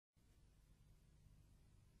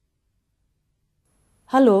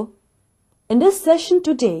Hello, in this session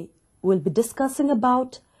today, we'll be discussing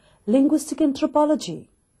about linguistic anthropology.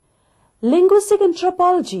 Linguistic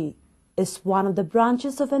anthropology is one of the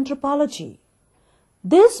branches of anthropology.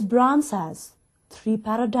 This branch has three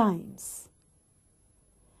paradigms.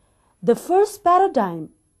 The first paradigm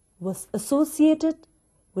was associated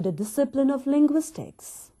with the discipline of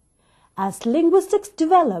linguistics. As linguistics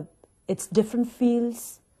developed its different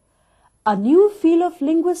fields, a new field of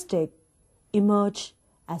linguistics emerged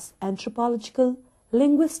as anthropological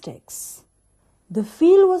linguistics. The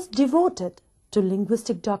field was devoted to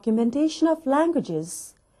linguistic documentation of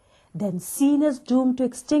languages, then seen as doomed to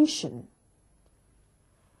extinction.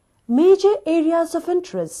 Major areas of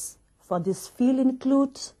interest for this field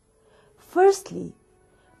include, firstly,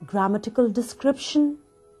 grammatical description,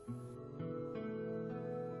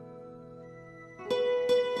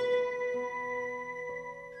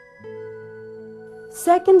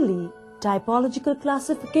 secondly, typological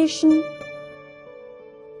classification,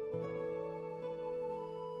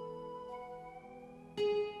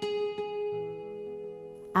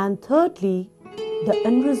 and thirdly, the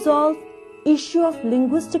unresolved issue of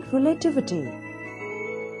linguistic relativity.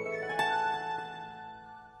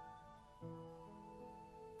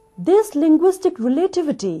 This linguistic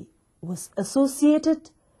relativity was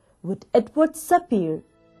associated with Edward Sapir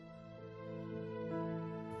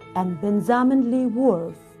and Benjamin Lee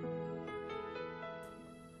Whorf,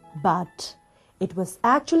 but it was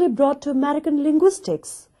actually brought to American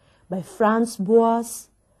linguistics by Franz Boas,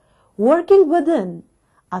 working within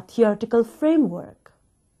a theoretical framework.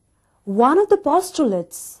 One of the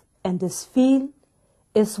postulates in this field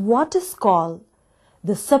is what is called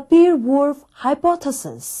the Sapir-Whorf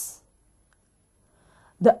hypothesis.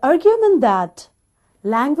 The argument that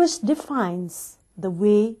language defines the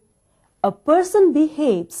way a person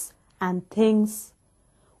behaves and thinks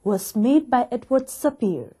was made by Edward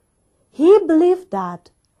Sapir. He believed that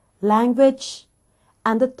language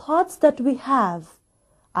and the thoughts that we have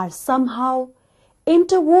are somehow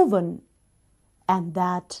interwoven and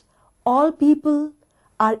that all people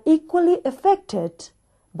are equally affected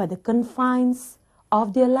by the confines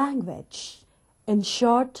of their language. In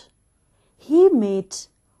short, he made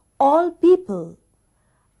all people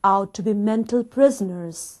out to be mental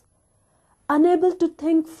prisoners, unable to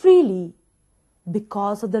think freely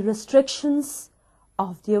because of the restrictions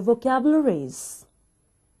of their vocabularies.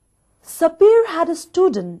 Sapir had a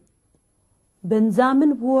student,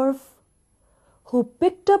 Benjamin Whorf, who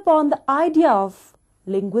picked up on the idea of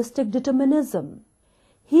linguistic determinism.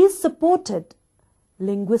 He supported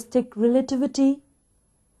linguistic relativity,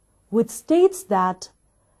 which states that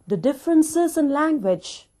the differences in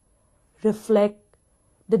language reflect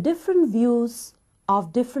the different views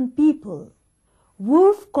of different people.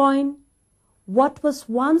 Whorf coined what was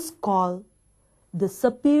once called the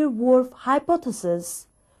Sapir-Whorf hypothesis,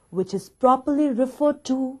 which is properly referred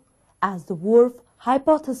to as the Whorf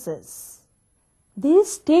hypothesis.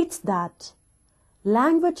 This states that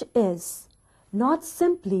language is not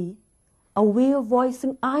simply a way of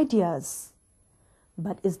voicing ideas,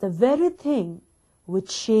 but is the very thing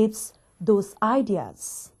which shapes those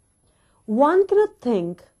ideas. One cannot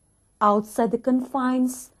think outside the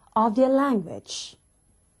confines of their language.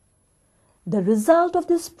 The result of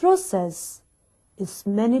this process is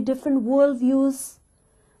many different worldviews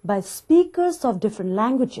by speakers of different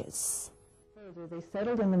languages. They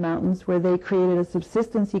settled in the mountains where they created a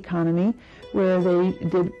subsistence economy where they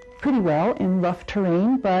did pretty well in rough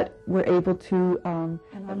terrain, but were able to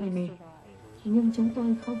nhưng chúng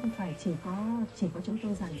tôi không phải chỉ có chúng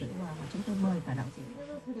tôi giàn dựng mà chúng tôi mời cả đạo diễn.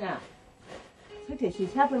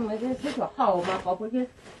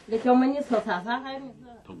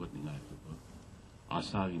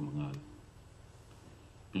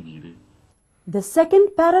 The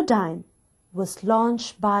second paradigm was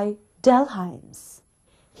launched by Delheims.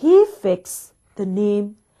 He fixed the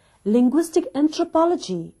name Linguistic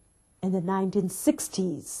Anthropology in the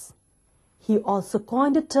 1960s. He also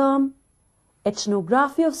coined the term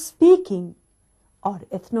ethnography of speaking or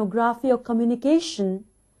ethnography of communication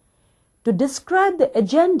to describe the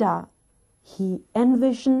agenda he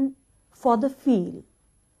envisioned for the field.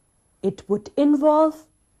 It would involve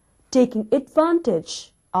taking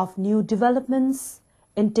advantage of new developments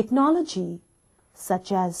in technology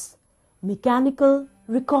such as mechanical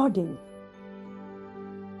recording.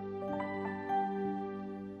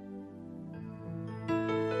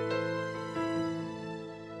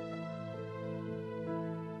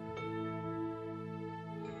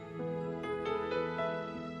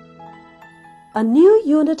 A new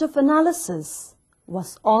unit of analysis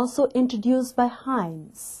was also introduced by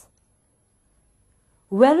Hines.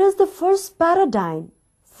 Whereas the first paradigm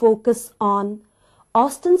focus on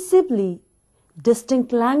ostensibly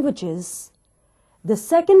distinct languages, the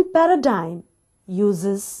second paradigm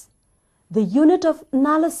uses the unit of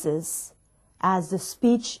analysis as the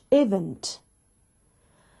speech event.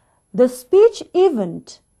 The speech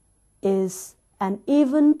event is an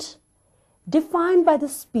event defined by the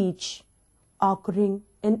speech occurring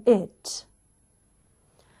in it.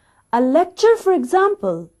 A lecture, for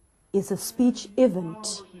example, is a speech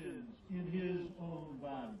event. In his own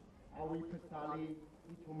van,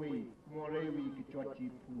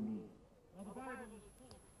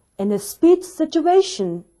 In a speech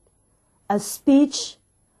situation, a speech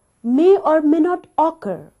may or may not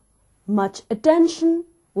occur. Much attention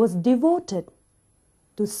was devoted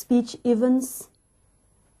to speech events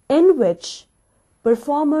in which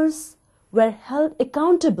performers were held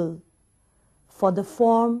accountable for the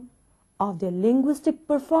form of their linguistic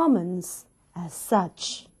performance as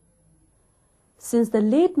such. Since the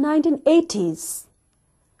late 1980s,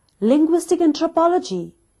 linguistic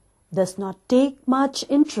anthropology does not take much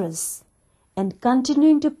interest in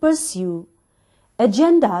continuing to pursue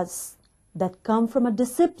agendas that come from a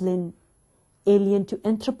discipline alien to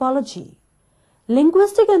anthropology.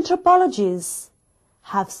 Linguistic anthropologists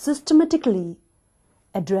have systematically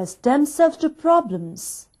addressed themselves to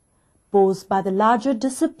problems posed by the larger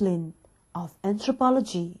discipline of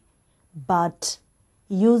anthropology, but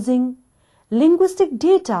using linguistic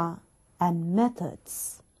data and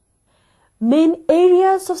methods. Main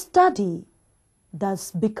areas of study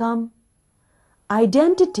thus become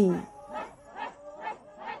identity,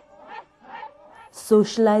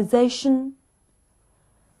 socialization,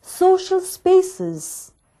 social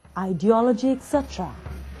spaces, ideology, etc.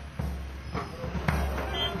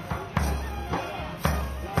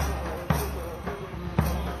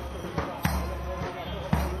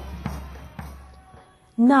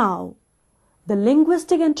 Now, the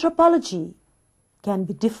linguistic anthropology can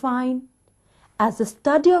be defined as the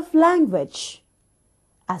study of language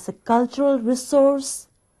as a cultural resource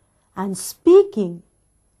and speaking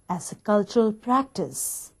as a cultural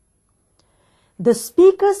practice. The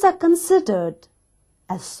speakers are considered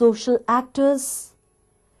as social actors,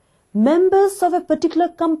 members of a particular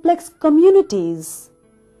complex communities,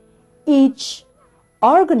 each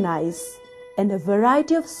organized in a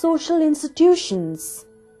variety of social institutions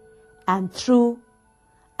and through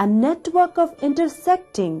a network of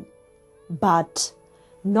intersecting but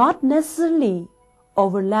not necessarily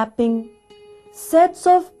overlapping sets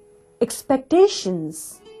of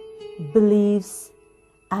expectations, beliefs,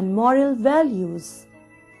 and moral values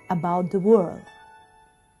about the world.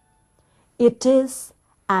 It is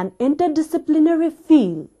an interdisciplinary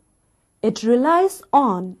field. It relies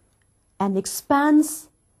on and expands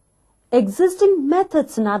existing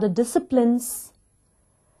methods in other disciplines,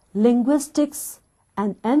 linguistics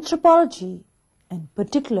and anthropology in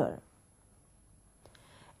particular.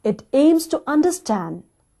 It aims to understand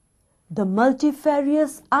the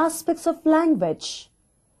multifarious aspects of language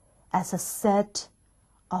as a set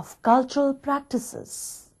of cultural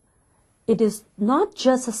practices. It is not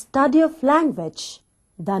just a study of language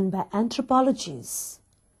done by anthropologists.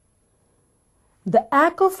 The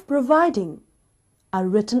act of providing a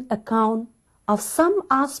written account of some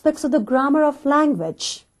aspects of the grammar of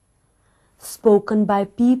language spoken by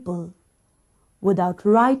people without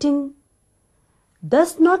writing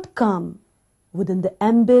does not come within the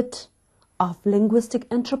ambit of linguistic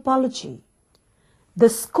anthropology. The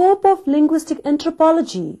scope of linguistic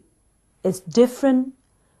anthropology is different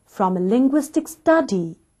from a linguistic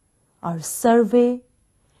study or survey,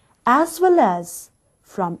 as well as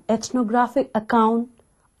from ethnographic account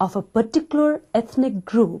of a particular ethnic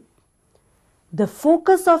group. The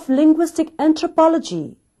focus of linguistic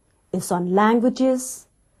anthropology is on languages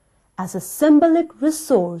as a symbolic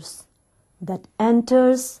resource that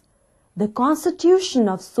enters the constitution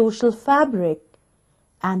of social fabric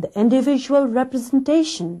and the individual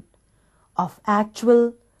representation of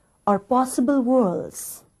actual or possible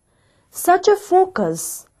worlds. Such a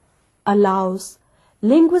focus allows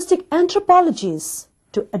linguistic anthropologists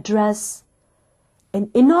to address in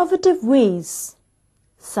innovative ways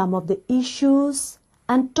some of the issues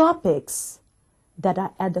and topics that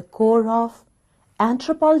are at the core of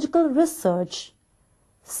anthropological research,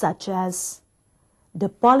 such as the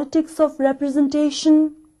politics of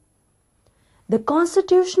representation, the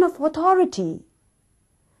constitution of authority,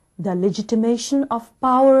 the legitimation of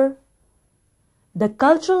power, the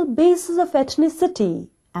cultural basis of ethnicity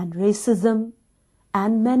and racism,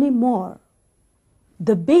 and many more.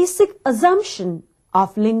 The basic assumption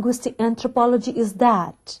of linguistic anthropology is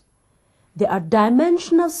that there are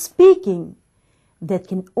dimensions of speaking that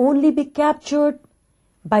can only be captured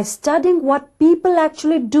by studying what people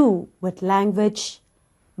actually do with language,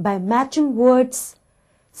 by matching words,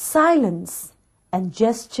 silence, and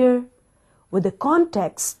gesture with the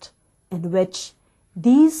context in which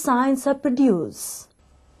these signs are produced.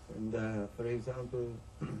 And, for example,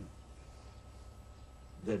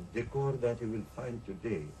 the decor that you will find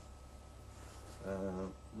today,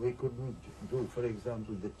 we couldn't do, for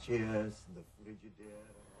example, the chairs, the frigidaire.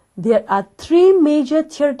 There are three major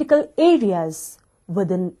theoretical areas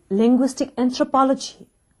within linguistic anthropology.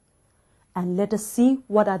 And let us see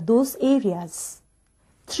what are those areas.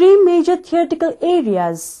 Three major theoretical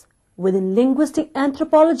areas within linguistic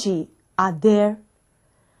anthropology are there,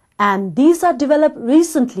 and these are developed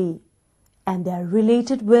recently, and they are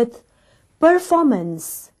related with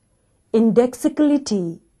performance,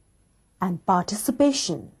 indexicality, and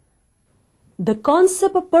participation. The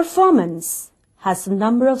concept of performance has a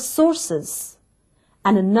number of sources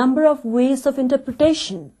and a number of ways of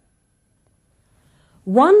interpretation.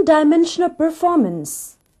 One dimension of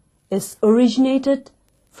performance is originated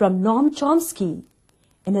from Noam Chomsky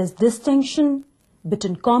in his distinction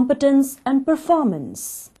between competence and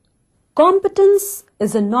performance. Competence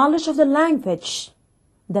is a knowledge of the language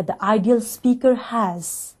that the ideal speaker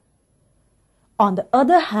has. On the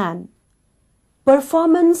other hand,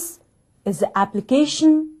 performance is the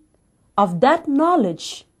application of that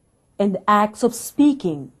knowledge in the acts of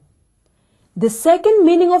speaking. The second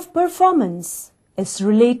meaning of performance is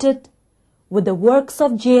related with the works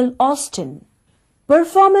of J.L. Austin.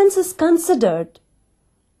 Performance is considered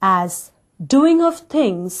as doing of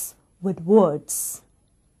things with words.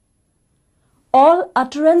 All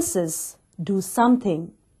utterances do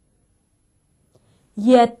something.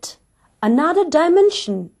 Yet another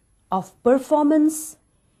dimension of performance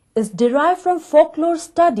is derived from folklore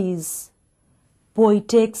studies,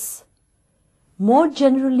 poetics, more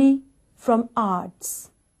generally from arts.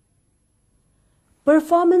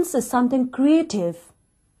 Performance is something creative,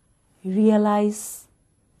 realize,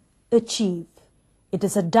 achieve. It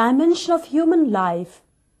is a dimension of human life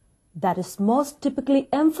that is most typically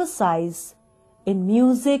emphasized in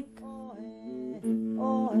music,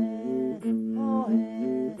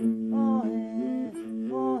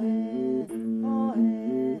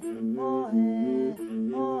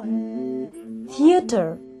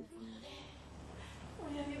 theater,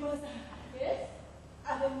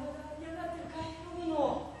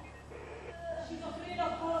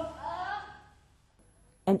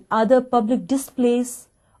 and other public displays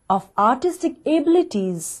of artistic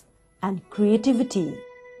abilities and creativity.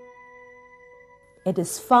 It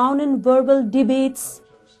is found in verbal debates,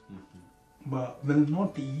 but will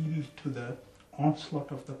not yield to the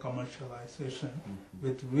onslaught of the commercialization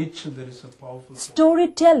with which there is a powerful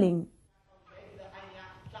storytelling,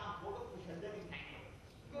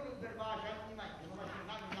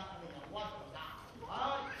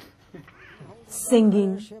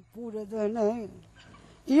 singing,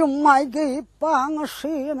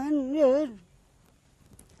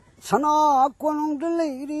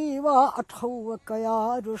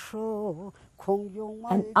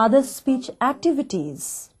 and other speech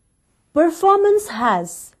activities. Performance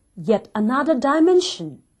has yet another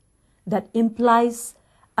dimension that implies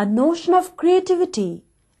a notion of creativity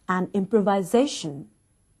and improvisation.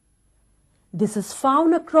 This is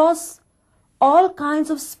found across all kinds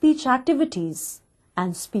of speech activities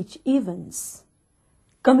and speech events.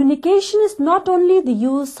 Communication is not only the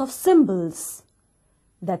use of symbols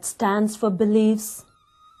that stands for beliefs,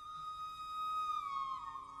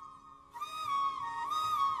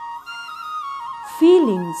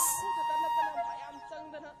 feelings,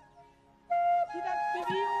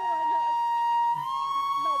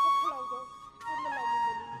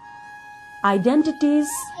 identities,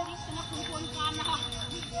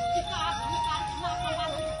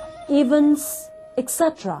 events,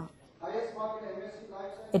 etc.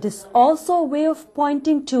 It is also a way of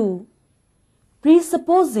pointing to,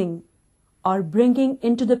 presupposing, or bringing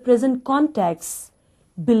into the present context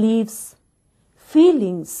beliefs,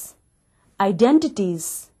 feelings,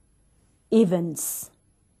 identities, events.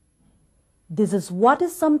 This is what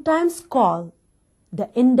is sometimes called the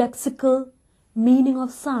indexical meaning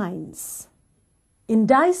of signs.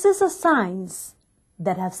 Indices are signs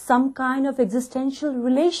that have some kind of existential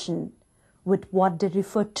relation with what they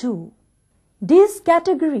refer to. This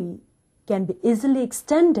category can be easily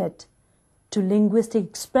extended to linguistic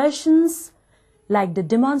expressions like the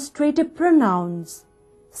demonstrative pronouns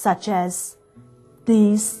such as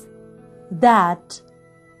these, that,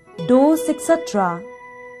 those, etc.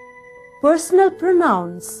 Personal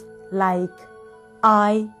pronouns like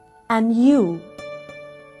I and you.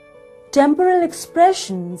 Temporal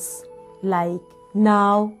expressions like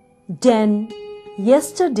now, then,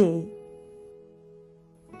 yesterday.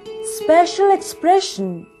 Special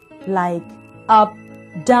expression like up,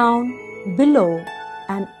 down, below,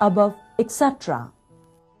 and above, etc.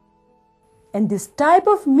 In this type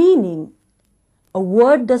of meaning, a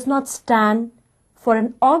word does not stand for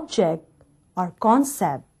an object or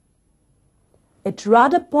concept. It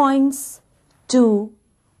rather points to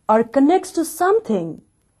or connects to something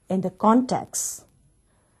in the context.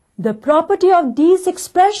 The property of these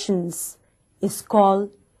expressions is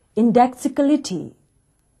called indexicality.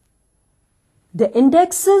 The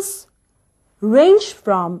indexes range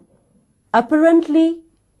from apparently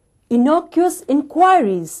innocuous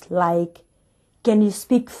inquiries like, "Can you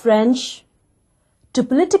speak French?" to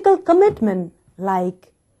political commitment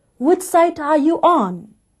like, "Which side are you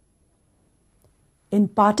on?" In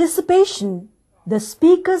participation, the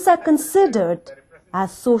speakers are considered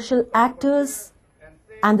as social actors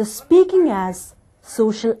and the speaking as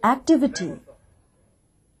social activity.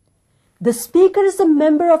 The speaker is a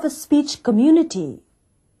member of a speech community.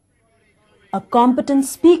 A competent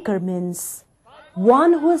speaker means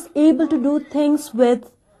one who is able to do things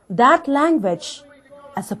with that language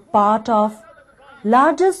as a part of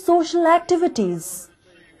larger social activities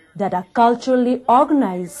that are culturally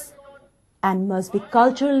organized and must be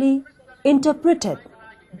culturally interpreted.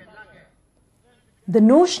 The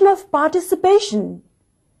notion of participation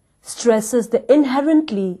stresses the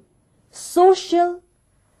inherently social,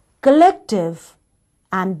 collective,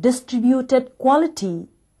 and distributed quality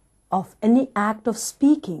of any act of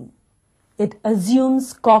speaking. It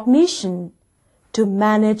assumes cognition to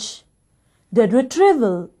manage the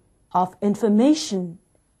retrieval of information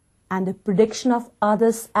and the prediction of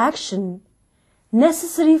others' action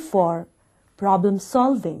necessary for problem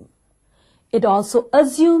solving. It also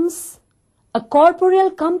assumes a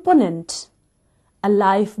corporeal component, a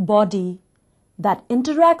life body that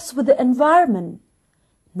interacts with the environment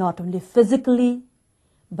not only physically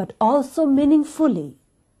but also meaningfully.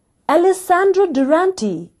 Alessandro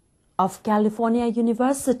Duranti of California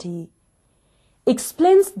University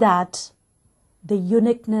explains that the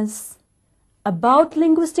uniqueness about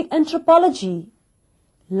linguistic anthropology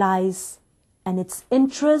lies in its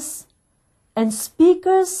interest in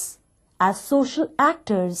speakers as social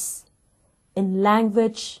actors, in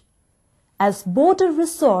language as both a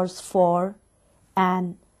resource for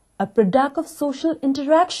and a product of social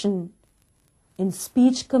interaction, in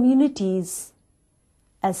speech communities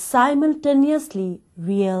as simultaneously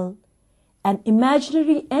real and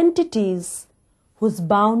imaginary entities whose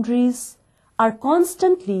boundaries are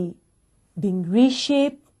constantly being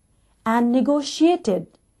reshaped and negotiated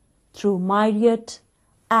through myriad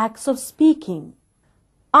acts of speaking.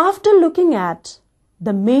 After looking at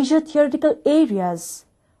the major theoretical areas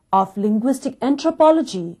of linguistic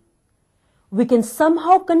anthropology, we can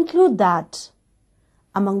somehow conclude that,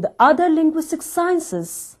 among the other linguistic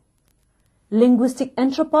sciences, linguistic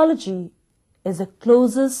anthropology is the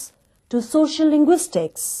closest to social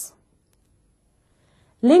linguistics.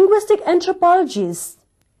 Linguistic anthropologists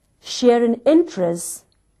share an interest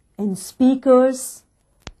in speakers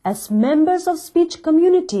as members of speech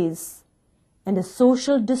communities and the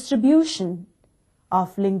social distribution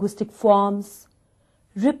of linguistic forms,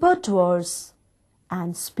 repertoires,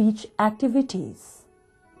 and speech activities.